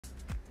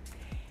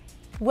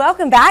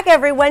Welcome back,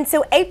 everyone.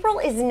 So April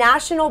is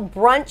National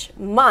Brunch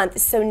Month.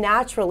 So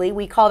naturally,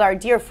 we called our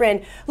dear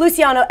friend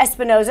Luciano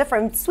Espinoza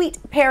from Sweet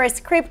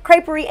Paris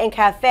Creperie and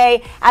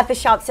Cafe at the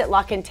shops at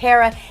La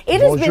Cantera.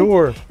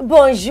 Bonjour.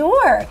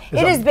 Bonjour.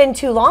 It has been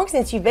too long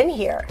since you've been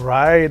here.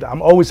 Right.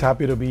 I'm always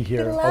happy to be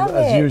here,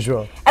 as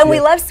usual. And we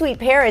love Sweet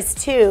Paris,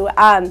 too.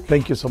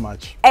 Thank you so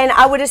much. And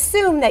I would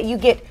assume that you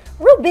get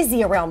real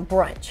busy around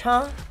brunch,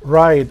 huh?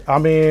 Right. I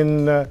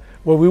mean,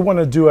 what we want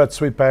to do at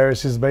Sweet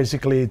Paris is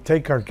basically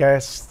take our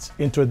guests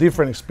into a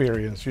different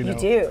experience, you know. You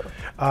do.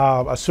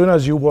 As soon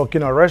as you walk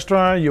in a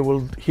restaurant, you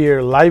will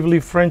hear lively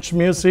French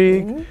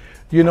music,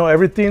 you know,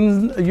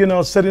 everything, you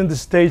know, setting the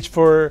stage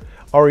for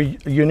our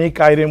unique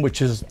item,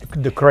 which is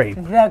the crepe.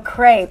 The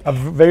crepe. A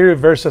very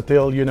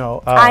versatile, you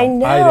know, I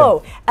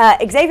know.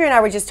 Xavier and I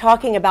were just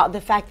talking about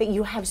the fact that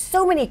you have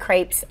so many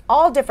crepes,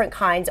 all different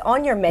kinds,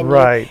 on your menu.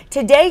 Right.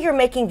 Today you're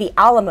making the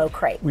Alamo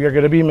crepe. We are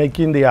going to be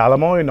making the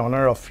Alamo in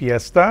honor of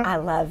Fiesta. I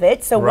love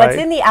it. So what's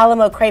in the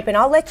Alamo crepe? And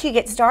I'll let you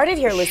get started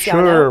here,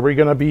 Luciano. Sure. We're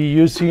going to be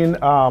using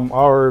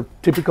our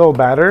typical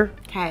batter.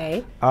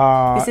 Okay.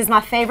 This is my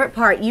favorite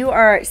part. You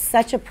are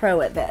such a pro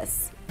at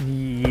this.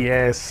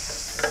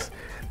 Yes.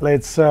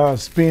 Let's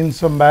spin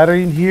some batter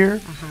in here.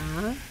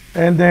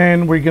 And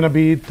then we're going to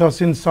be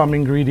tossing some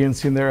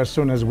ingredients in there as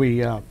soon as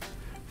we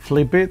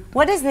flip it.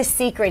 What is the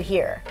secret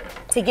here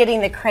to getting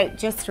the crepe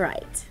just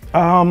right?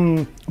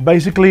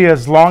 Basically,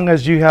 as long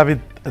as you have it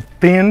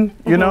thin,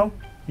 you know,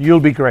 you'll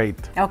be great.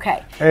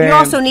 Okay. And you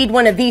also need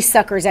one of these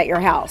suckers at your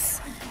house.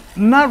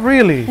 Not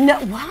really. No,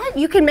 what?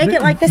 You can make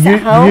it like this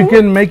at home? You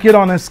can make it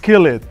on a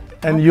skillet.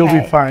 And you'll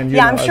be fine.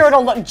 Yeah, I'm sure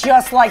it'll look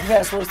just like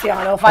this,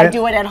 Luciano, if I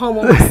do it at home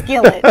on my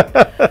skillet.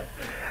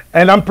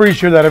 And I'm pretty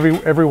sure that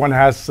everyone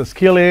has a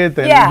skillet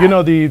and you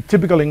know the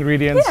typical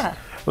ingredients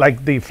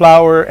like the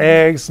flour,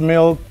 eggs,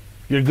 milk.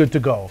 You're good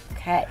to go.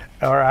 Okay.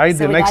 All right.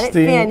 So the next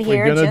thing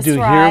we're gonna do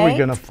here, we're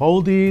gonna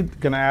fold it.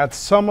 Gonna add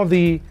some of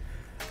the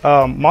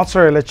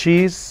mozzarella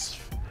cheese,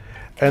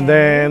 and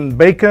then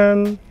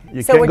bacon.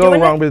 You can't go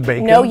wrong with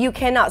bacon. No, you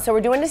cannot. So we're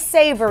doing a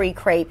savory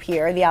crepe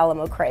here, the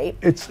Alamo crepe.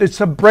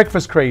 It's a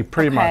breakfast crepe,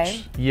 pretty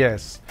much.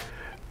 Yes.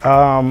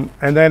 And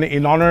then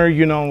in honor,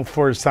 you know,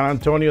 for San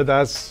Antonio,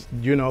 that's,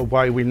 you know,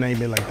 why we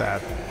name it like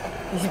that.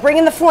 He's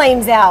bringing the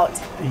flames out.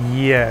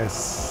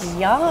 Yes.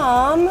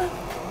 Yum.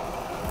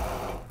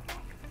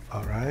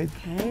 All right.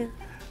 Okay.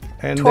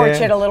 And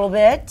torch it a little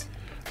bit.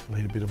 A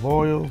little bit of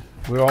oil.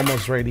 We're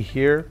almost ready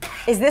here.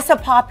 Is this a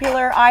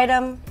popular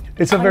item?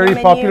 It's a very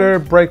popular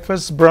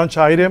breakfast brunch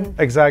item,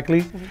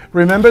 exactly.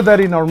 Remember that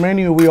in our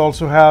menu we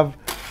also have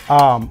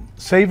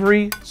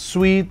savory,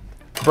 sweet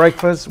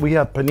breakfast. We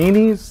have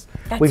paninis.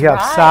 We have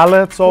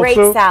salads also.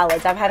 Great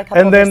salads. I've had a couple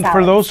of salads. And then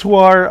for those who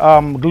are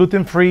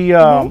gluten-free,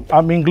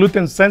 I mean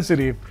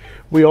gluten-sensitive,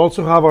 we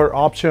also have our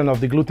option of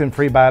the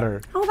gluten-free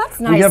batter. Oh, that's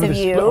nice of you.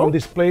 We have on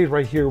display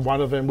right here one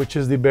of them, which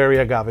is the berry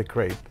agave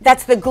crepe.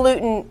 That's the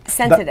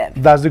gluten-sensitive.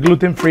 That's the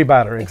gluten-free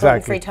batter,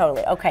 exactly. Gluten-free,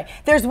 totally. Okay.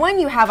 There's one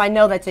you have, I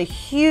know, that's a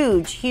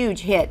huge,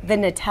 huge hit, the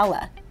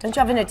Nutella. Don't you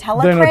have a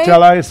Nutella crepe? The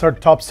Nutella is our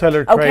top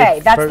seller crepe. Okay,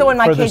 that's the one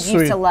my kids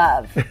used to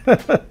love.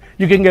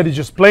 You can get it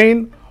just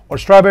plain, or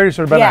strawberries,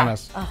 or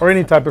bananas, or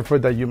any type of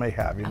fruit that you may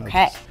have. You know,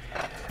 okay.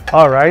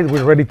 All right,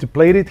 we're ready to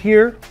plate it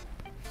here.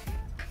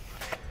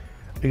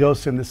 It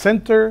goes in the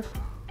center.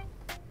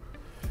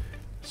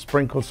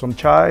 Sprinkle some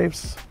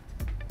chives.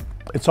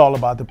 It's all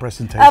about the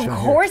presentation. Of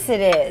course it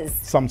is.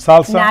 Some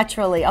salsa.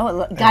 Naturally. Oh,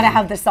 look, gotta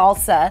have the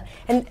salsa.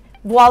 And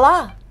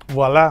voila.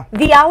 Voila.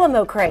 The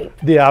Alamo crepe.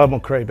 The Alamo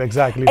crepe,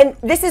 exactly. And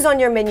this is on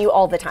your menu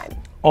all the time?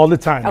 All the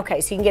time. Okay,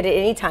 so you can get it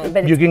anytime.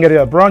 But you can get it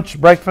at brunch,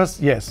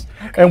 breakfast, yes.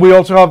 Okay. And we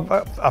also have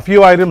a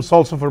few items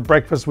also for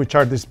breakfast, which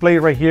are displayed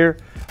right here,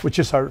 which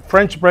is our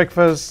French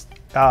breakfast,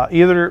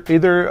 either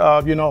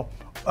you know,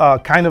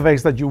 kind of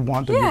eggs that you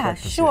want to yeah,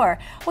 sure.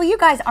 Well, you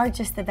guys are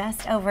just the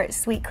best over at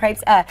Sweet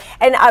Crepes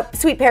and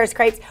Sweet Paris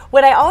Crepes.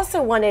 What I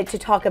also wanted to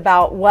talk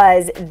about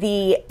was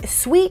the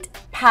Sweet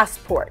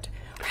Passport.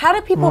 How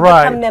do people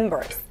become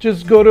members?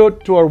 Just go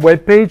to our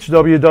webpage,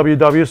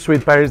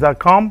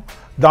 www.sweetparis.com.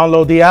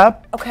 Download the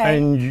app,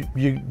 and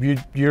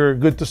you're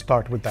good to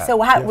start with that. So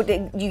how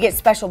you get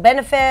special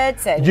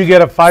benefits? And you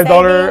get a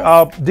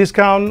 $5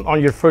 discount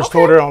on your first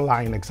order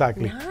online,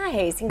 exactly.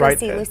 Nice, and go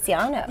see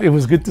Luciano. It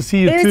was good to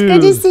see you too. It was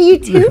good to see you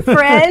too,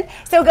 friend.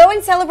 So go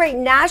and celebrate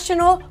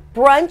National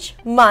Brunch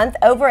Month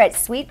over at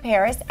Sweet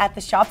Paris at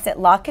the shops at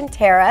La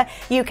Cantera.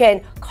 You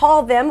can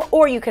call them,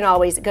 or you can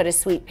always go to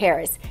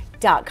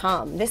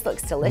sweetparis.com. This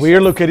looks delicious. We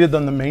are located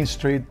on the main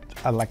street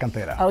at La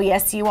Cantera. Oh,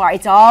 yes, you are.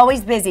 It's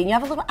always busy. And you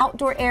have a little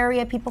outdoor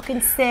area people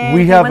can sit.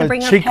 We have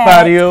a chic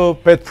patio,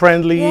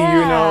 pet-friendly, you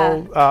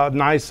know,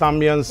 nice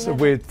ambience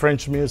with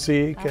French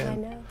music.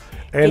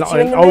 And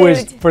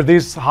always, for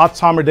these hot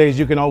summer days,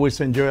 you can always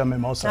enjoy a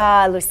mimosa.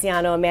 Ah,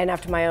 Luciano, a man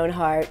after my own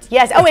heart.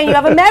 Yes. Oh, and you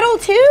have a medal,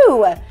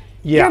 too.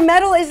 Yeah. Your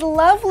medal is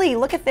lovely.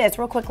 Look at this.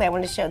 Real quickly, I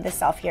want to show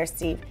this off here,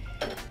 Steve.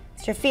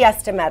 It's your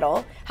Fiesta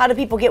medal. How do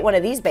people get one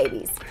of these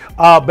babies?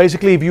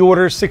 Basically, if you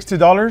order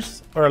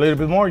 $60 or a little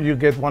bit more, you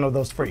get one of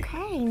those free.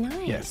 Okay,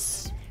 nice.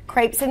 Yes.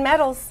 Crepes and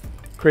medals.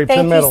 Crepes Thank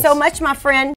and medals. you so much, my friend.